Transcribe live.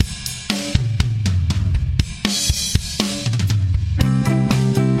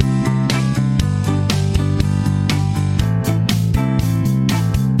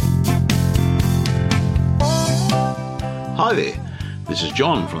This is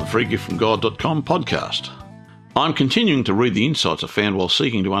John from the freegiftfromgod.com podcast. I'm continuing to read the insights I found while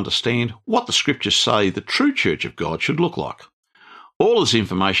seeking to understand what the scriptures say the true Church of God should look like. All this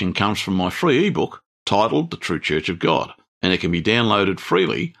information comes from my free ebook titled The True Church of God, and it can be downloaded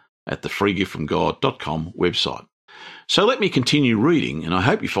freely at the freegiftfromgod.com website. So let me continue reading, and I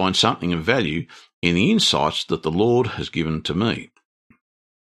hope you find something of value in the insights that the Lord has given to me.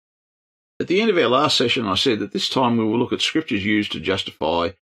 At the end of our last session, I said that this time we will look at scriptures used to justify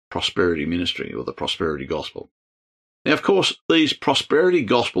prosperity ministry or the prosperity gospel. Now, of course, these prosperity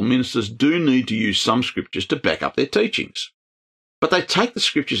gospel ministers do need to use some scriptures to back up their teachings, but they take the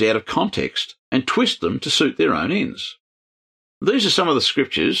scriptures out of context and twist them to suit their own ends. These are some of the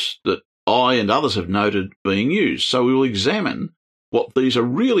scriptures that I and others have noted being used, so we will examine what these are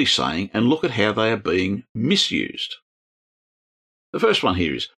really saying and look at how they are being misused. The first one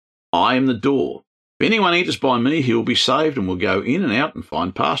here is, I am the door. If anyone enters by me, he will be saved and will go in and out and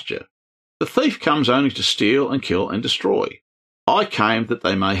find pasture. The thief comes only to steal and kill and destroy. I came that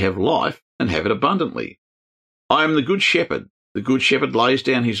they may have life and have it abundantly. I am the good shepherd. The good shepherd lays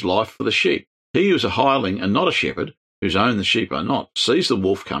down his life for the sheep. He who is a hireling and not a shepherd, whose own the sheep are not, sees the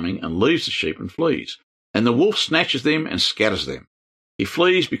wolf coming and leaves the sheep and flees. And the wolf snatches them and scatters them. He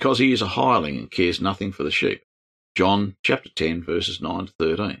flees because he is a hireling and cares nothing for the sheep. John chapter 10, verses 9 to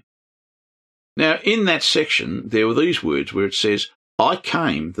 13. Now, in that section, there were these words where it says, I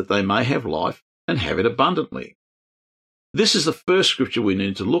came that they may have life and have it abundantly. This is the first scripture we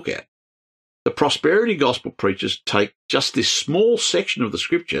need to look at. The prosperity gospel preachers take just this small section of the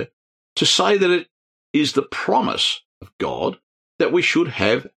scripture to say that it is the promise of God that we should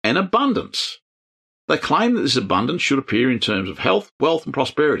have an abundance. They claim that this abundance should appear in terms of health, wealth, and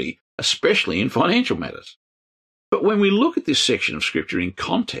prosperity, especially in financial matters. But when we look at this section of scripture in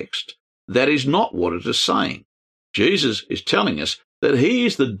context, that is not what it is saying. Jesus is telling us that he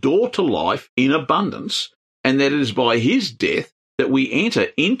is the door to life in abundance, and that it is by his death that we enter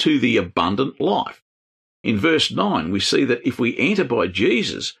into the abundant life. In verse 9, we see that if we enter by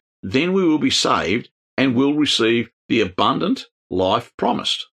Jesus, then we will be saved and will receive the abundant life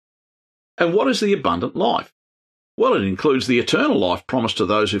promised. And what is the abundant life? Well, it includes the eternal life promised to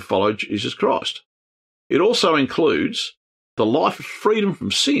those who follow Jesus Christ. It also includes the life of freedom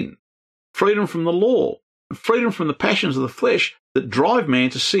from sin, freedom from the law, and freedom from the passions of the flesh that drive man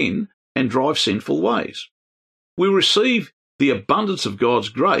to sin and drive sinful ways. We receive the abundance of God's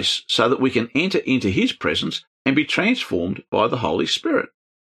grace so that we can enter into his presence and be transformed by the Holy Spirit.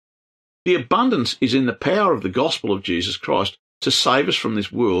 The abundance is in the power of the gospel of Jesus Christ to save us from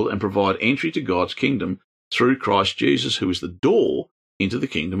this world and provide entry to God's kingdom through Christ Jesus, who is the door into the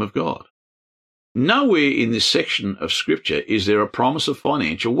kingdom of God. Nowhere in this section of Scripture is there a promise of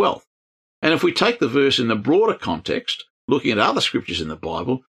financial wealth. And if we take the verse in the broader context, looking at other scriptures in the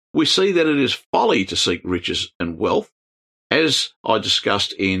Bible, we see that it is folly to seek riches and wealth, as I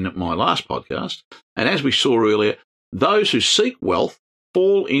discussed in my last podcast. And as we saw earlier, those who seek wealth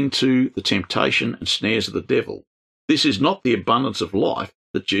fall into the temptation and snares of the devil. This is not the abundance of life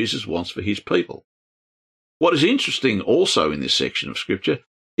that Jesus wants for his people. What is interesting also in this section of Scripture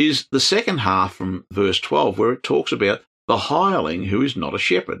is the second half from verse 12, where it talks about the hireling who is not a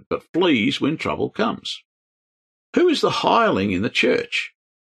shepherd, but flees when trouble comes. Who is the hireling in the church?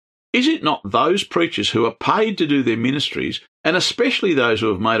 Is it not those preachers who are paid to do their ministries, and especially those who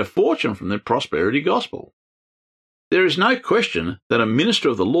have made a fortune from the prosperity gospel? There is no question that a minister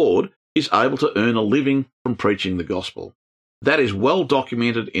of the Lord is able to earn a living from preaching the gospel. That is well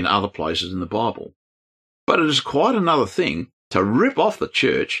documented in other places in the Bible. But it is quite another thing to rip off the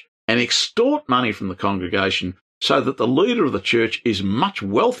church and extort money from the congregation so that the leader of the church is much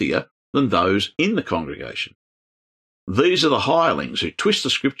wealthier than those in the congregation. These are the hirelings who twist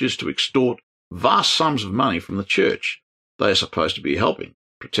the scriptures to extort vast sums of money from the church they are supposed to be helping,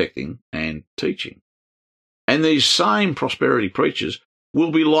 protecting, and teaching. And these same prosperity preachers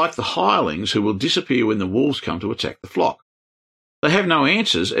will be like the hirelings who will disappear when the wolves come to attack the flock. They have no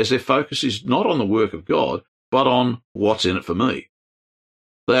answers, as their focus is not on the work of God, but on what's in it for me.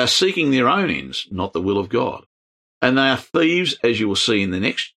 They are seeking their own ends, not the will of God. And they are thieves, as you will see in the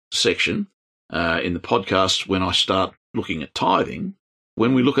next section, in the podcast when I start looking at tithing,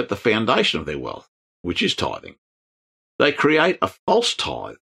 when we look at the foundation of their wealth, which is tithing. They create a false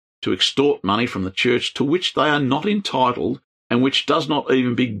tithe to extort money from the church to which they are not entitled and which does not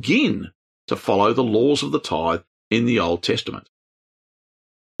even begin to follow the laws of the tithe in the Old Testament.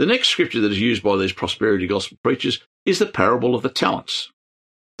 The next scripture that is used by these prosperity gospel preachers is the parable of the talents.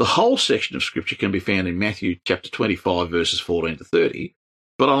 The whole section of scripture can be found in Matthew chapter 25, verses 14 to 30,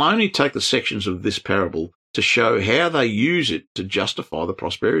 but I'll only take the sections of this parable to show how they use it to justify the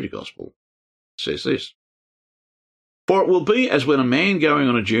prosperity gospel. It says this: "For it will be as when a man going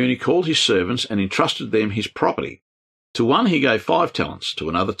on a journey called his servants and entrusted them his property. To one he gave 5 talents, to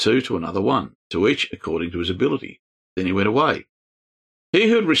another 2, to another 1, to each according to his ability. Then he went away. He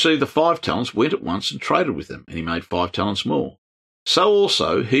who had received the 5 talents went at once and traded with them, and he made 5 talents more. So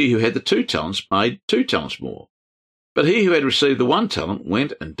also he who had the 2 talents made 2 talents more. But he who had received the 1 talent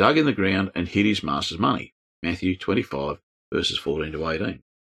went and dug in the ground and hid his master's money." Matthew 25, verses 14 to 18.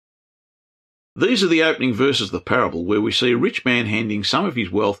 These are the opening verses of the parable where we see a rich man handing some of his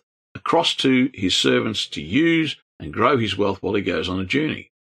wealth across to his servants to use and grow his wealth while he goes on a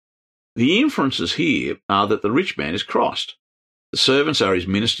journey. The inferences here are that the rich man is Christ. The servants are his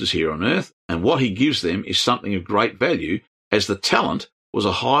ministers here on earth, and what he gives them is something of great value, as the talent was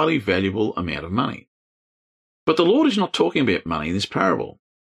a highly valuable amount of money. But the Lord is not talking about money in this parable.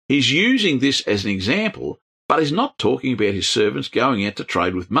 He's using this as an example, but he's not talking about his servants going out to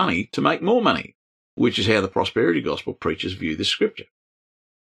trade with money to make more money, which is how the prosperity gospel preachers view this scripture.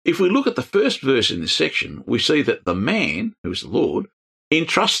 If we look at the first verse in this section, we see that the man, who is the Lord,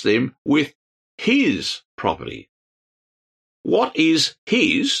 entrusts them with his property. What is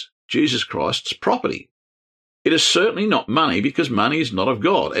his, Jesus Christ's, property? It is certainly not money, because money is not of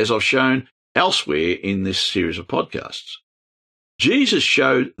God, as I've shown elsewhere in this series of podcasts. Jesus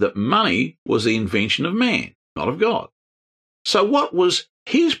showed that money was the invention of man, not of God. So what was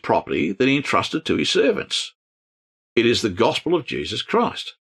his property that he entrusted to his servants? It is the gospel of Jesus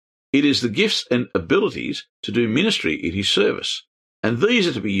Christ. It is the gifts and abilities to do ministry in his service, and these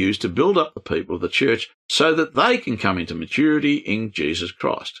are to be used to build up the people of the church so that they can come into maturity in Jesus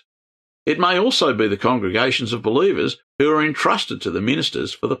Christ. It may also be the congregations of believers who are entrusted to the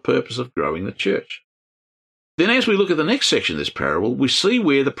ministers for the purpose of growing the church. Then as we look at the next section of this parable, we see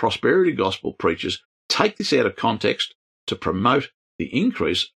where the prosperity gospel preachers take this out of context to promote the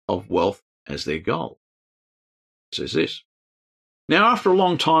increase of wealth as their goal. It says this: "Now after a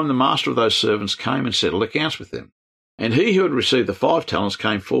long time the master of those servants came and settled accounts with them. And he who had received the 5 talents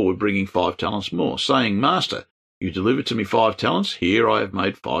came forward, bringing 5 talents more, saying, 'Master, you delivered to me 5 talents, here I have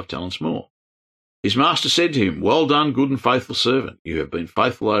made 5 talents more.' His master said to him, 'Well done, good and faithful servant. You have been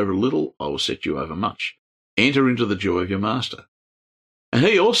faithful over a little, I will set you over much. Enter into the joy of your master.' And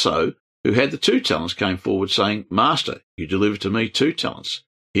he also, who had the 2 talents, came forward, saying, 'Master, you delivered to me 2 talents.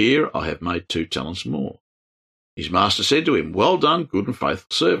 Here I have made 2 talents more.' His master said to him, 'Well done, good and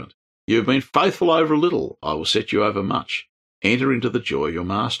faithful servant. You have been faithful over a little, I will set you over much. Enter into the joy of your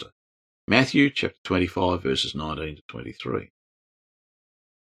master.' Matthew chapter 25, verses 19 to 23.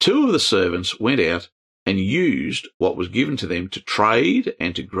 2 of the servants went out and used what was given to them to trade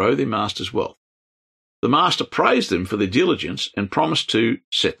and to grow their master's wealth. The master praised them for their diligence and promised to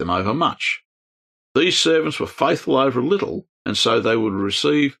set them over much. These servants were faithful over a little, and so they would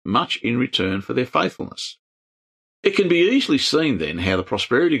receive much in return for their faithfulness. It can be easily seen then how the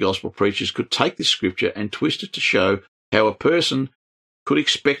prosperity gospel preachers could take this scripture and twist it to show how a person could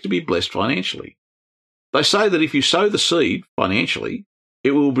expect to be blessed financially. They say that if you sow the seed financially,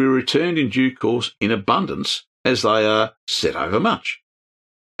 it will be returned in due course in abundance, as they are set over much.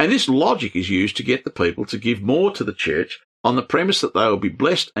 And this logic is used to get the people to give more to the church on the premise that they will be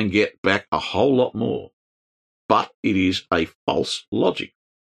blessed and get back a whole lot more. But it is a false logic.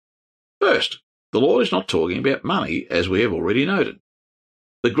 First, the Lord is not talking about money, as we have already noted.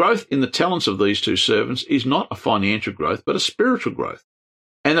 The growth in the talents of these 2 servants is not a financial growth, but a spiritual growth.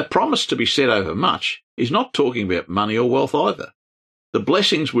 And the promise to be set over much is not talking about money or wealth either. The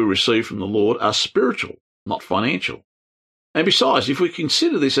blessings we receive from the Lord are spiritual, not financial. And besides, if we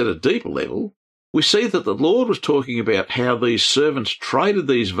consider this at a deeper level, we see that the Lord was talking about how these servants traded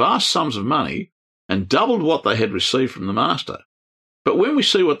these vast sums of money and doubled what they had received from the master. But when we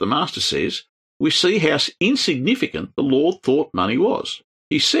see what the master says, we see how insignificant the Lord thought money was.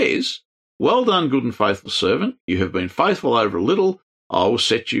 He says, "Well done, good and faithful servant. You have been faithful over a little, I will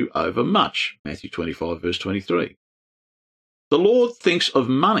set you over much." Matthew 25, verse 23. The Lord thinks of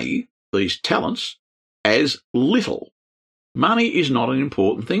money, these talents, as little. Money is not an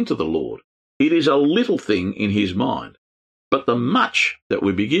important thing to the Lord. It is a little thing in his mind. But the much that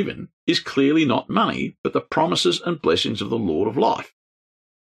will be given is clearly not money, but the promises and blessings of the Lord of life.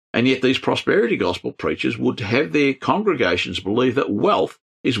 And yet these prosperity gospel preachers would have their congregations believe that wealth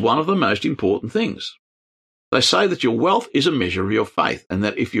is one of the most important things. They say that your wealth is a measure of your faith, and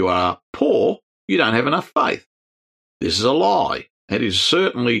that if you are poor, you don't have enough faith. This is a lie, and it is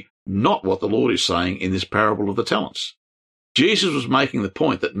certainly not what the Lord is saying in this parable of the talents. Jesus was making the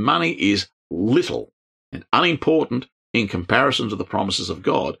point that money is little and unimportant in comparison to the promises of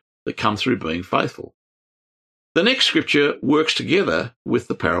God that come through being faithful. The next scripture works together with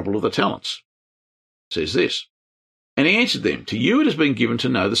the parable of the talents. It says this, "And he answered them, To you it has been given to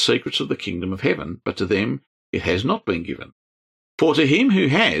know the secrets of the kingdom of heaven, but to them it has not been given. For to him who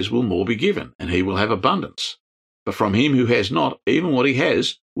has will more be given, and he will have abundance. But from him who has not, even what he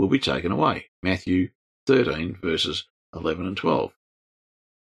has will be taken away." Matthew 13, verses 11 and 12.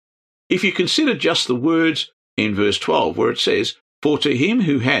 If you consider just the words in verse 12 where it says, "For to him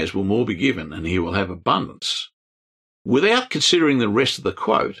who has will more be given, and he will have abundance," without considering the rest of the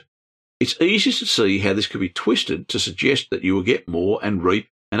quote, it's easy to see how this could be twisted to suggest that you will get more and reap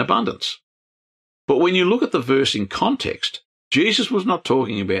an abundance. But when you look at the verse in context, Jesus was not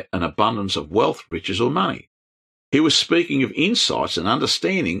talking about an abundance of wealth, riches, or money. He was speaking of insights and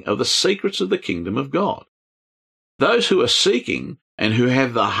understanding of the secrets of the kingdom of God. Those who are seeking and who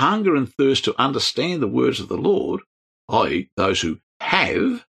have the hunger and thirst to understand the words of the Lord, i.e., those who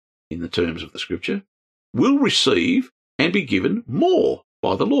have, in the terms of the scripture, will receive and be given more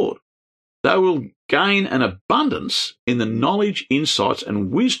by the Lord. They will gain an abundance in the knowledge, insights,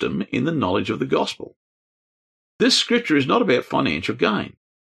 and wisdom in the knowledge of the gospel. This scripture is not about financial gain.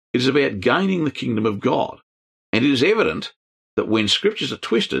 It is about gaining the kingdom of God. And it is evident that when scriptures are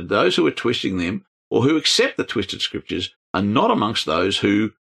twisted, those who are twisting them or who accept the twisted scriptures are not amongst those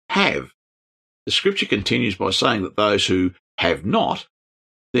who have. The scripture continues by saying that those who have not,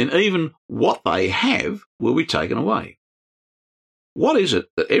 then even what they have will be taken away. What is it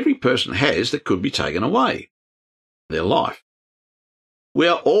that every person has that could be taken away? Their life. We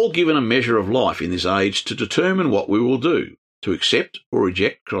are all given a measure of life in this age to determine what we will do, to accept or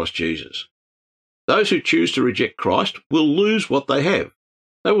reject Christ Jesus. Those who choose to reject Christ will lose what they have.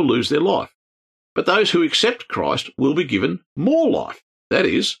 They will lose their life. But those who accept Christ will be given more life. That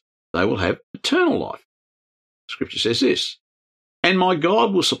is, they will have eternal life. Scripture says this, "And my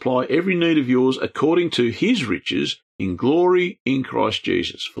God will supply every need of yours according to his riches in glory in Christ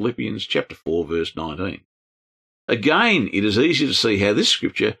Jesus." Philippians chapter 4, verse 19. Again, it is easy to see how this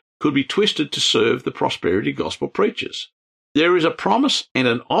scripture could be twisted to serve the prosperity gospel preachers. There is a promise and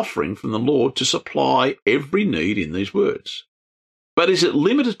an offering from the Lord to supply every need in these words. But is it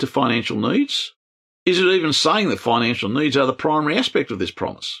limited to financial needs? Is it even saying that financial needs are the primary aspect of this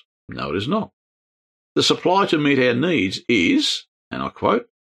promise? No, it is not. The supply to meet our needs is, and I quote,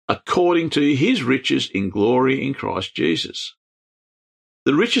 "according to his riches in glory in Christ Jesus."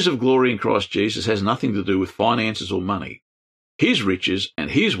 The riches of glory in Christ Jesus has nothing to do with finances or money. His riches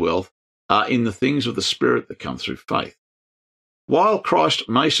and his wealth are in the things of the Spirit that come through faith. While Christ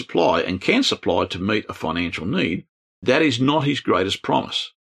may supply and can supply to meet a financial need, that is not his greatest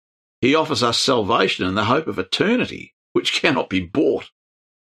promise. He offers us salvation and the hope of eternity, which cannot be bought.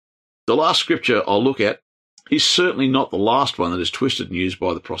 The last scripture I'll look at is certainly not the last one that is twisted and used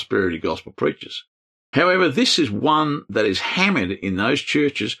by the prosperity gospel preachers. However, this is one that is hammered in those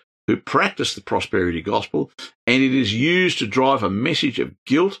churches who practice the prosperity gospel, and it is used to drive a message of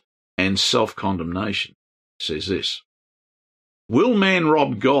guilt and self-condemnation. It says this, "Will man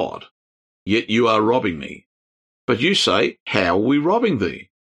rob God? Yet you are robbing me. But you say, How are we robbing thee?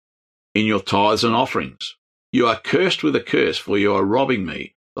 In your tithes and offerings. You are cursed with a curse, for you are robbing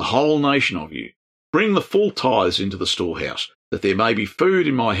me, the whole nation of you. Bring the full tithes into the storehouse, that there may be food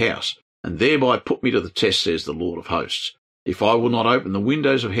in my house, and thereby put me to the test, says the Lord of hosts. If I will not open the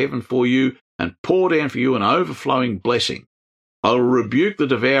windows of heaven for you, and pour down for you an overflowing blessing, I will rebuke the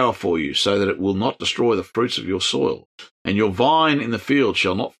devourer for you, so that it will not destroy the fruits of your soil, and your vine in the field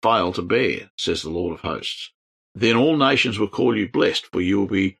shall not fail to bear, says the Lord of hosts. Then all nations will call you blessed, for you will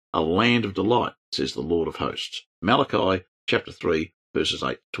be a land of delight, says the Lord of hosts." Malachi chapter 3, verses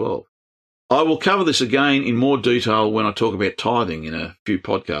 8 to 12. I will cover this again in more detail when I talk about tithing in a few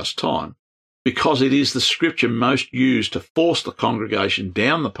podcasts' time, because it is the scripture most used to force the congregation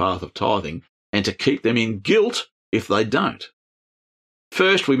down the path of tithing and to keep them in guilt if they don't.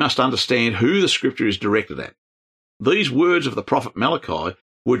 First, we must understand who the scripture is directed at. These words of the prophet Malachi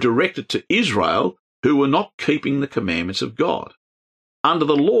were directed to Israel, who were not keeping the commandments of God. Under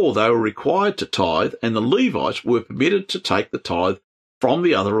the law, they were required to tithe, and the Levites were permitted to take the tithe from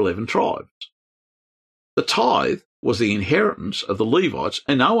the other 11 tribes. The tithe was the inheritance of the Levites,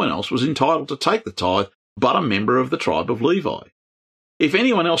 and no one else was entitled to take the tithe but a member of the tribe of Levi. If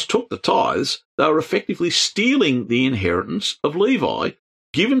anyone else took the tithes, they were effectively stealing the inheritance of Levi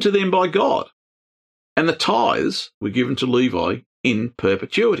given to them by God. And the tithes were given to Levi in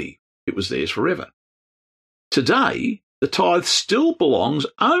perpetuity. It was theirs forever. Today, the tithe still belongs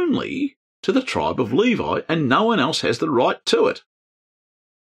only to the tribe of Levi, and no one else has the right to it.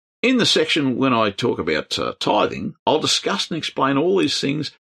 In the section when I talk about tithing, I'll discuss and explain all these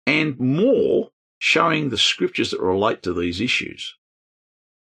things and more showing the scriptures that relate to these issues.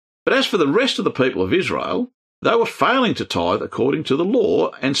 But as for the rest of the people of Israel, they were failing to tithe according to the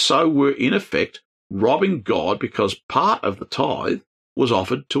law, and so were in effect robbing God because part of the tithe was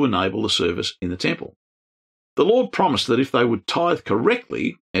offered to enable the service in the temple. The Lord promised that if they would tithe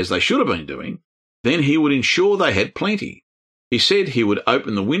correctly, as they should have been doing, then he would ensure they had plenty. He said he would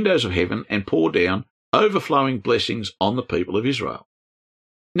open the windows of heaven and pour down overflowing blessings on the people of Israel.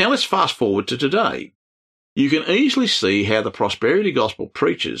 Now let's fast forward to today. You can easily see how the prosperity gospel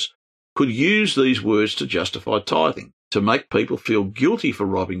preachers could use these words to justify tithing, to make people feel guilty for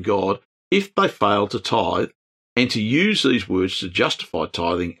robbing God if they fail to tithe, and to use these words to justify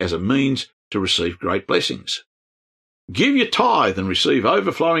tithing as a means to receive great blessings. Give your tithe and receive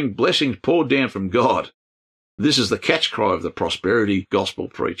overflowing blessings poured down from God. This is the catch cry of the prosperity gospel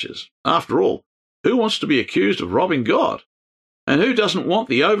preachers. After all, who wants to be accused of robbing God? And who doesn't want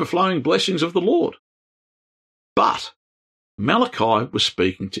the overflowing blessings of the Lord? But Malachi was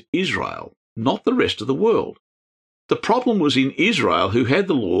speaking to Israel, not the rest of the world. The problem was in Israel, who had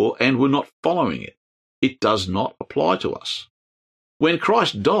the law and were not following it. It does not apply to us. When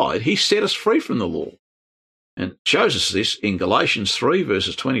Christ died, he set us free from the law, and shows us this in Galatians 3,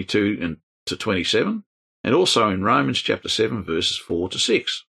 verses 22 to 27, and also in Romans chapter 7, verses 4 to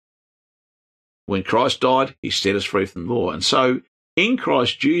 6. When Christ died, he set us free from the law, and so in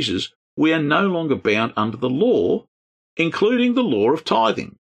Christ Jesus, we are no longer bound under the law, including the law of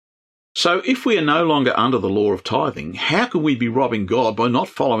tithing. So if we are no longer under the law of tithing, how can we be robbing God by not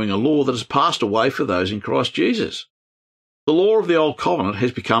following a law that has passed away for those in Christ Jesus? The law of the Old Covenant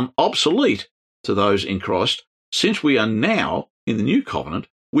has become obsolete to those in Christ, since we are now in the New Covenant,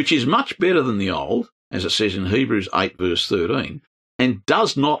 which is much better than the Old, as it says in Hebrews 8 verse 13, and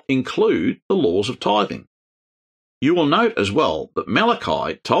does not include the laws of tithing. You will note as well that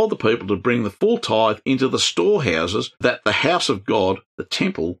Malachi told the people to bring the full tithe into the storehouses, that the house of God, the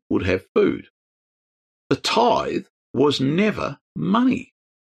temple, would have food. The tithe was never money.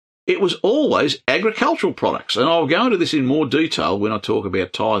 It was always agricultural products, and I'll go into this in more detail when I talk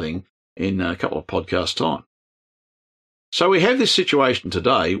about tithing in a couple of podcasts' time. So we have this situation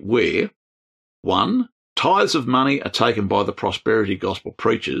today where, 1, tithes of money are taken by the prosperity gospel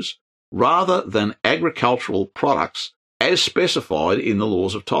preachers rather than agricultural products as specified in the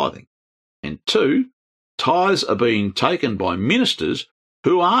laws of tithing. And 2, tithes are being taken by ministers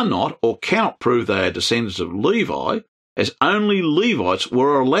who are not or cannot prove they are descendants of Levi, as only Levites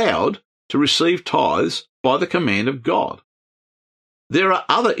were allowed to receive tithes by the command of God. There are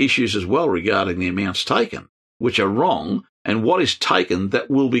other issues as well regarding the amounts taken, which are wrong, and what is taken that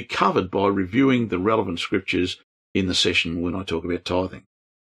will be covered by reviewing the relevant scriptures in the session when I talk about tithing.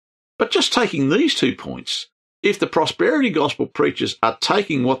 But just taking these 2 points, if the prosperity gospel preachers are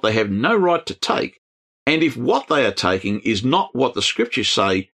taking what they have no right to take, and if what they are taking is not what the scriptures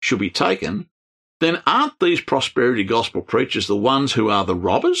say should be taken, then aren't these prosperity gospel preachers the ones who are the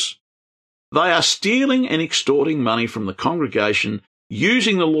robbers? They are stealing and extorting money from the congregation,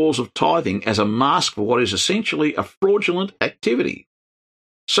 using the laws of tithing as a mask for what is essentially a fraudulent activity.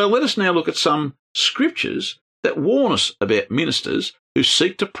 So let us now look at some scriptures that warn us about ministers who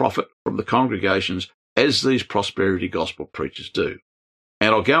seek to profit from the congregations as these prosperity gospel preachers do.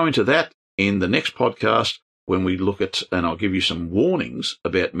 And I'll go into that in the next podcast when we look at, and I'll give you some warnings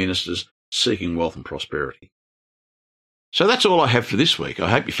about ministers seeking wealth and prosperity. So that's all I have for this week. I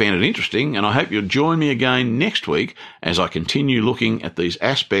hope you found it interesting, and I hope you'll join me again next week as I continue looking at these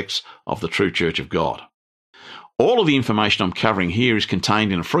aspects of the true Church of God. All of the information I'm covering here is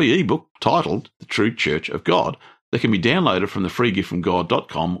contained in a free ebook titled The True Church of God that can be downloaded from the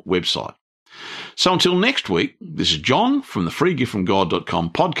freegiftfromgod.com website. So until next week, this is John from the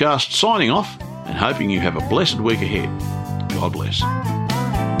freegiftfromgod.com podcast signing off and hoping you have a blessed week ahead. God bless.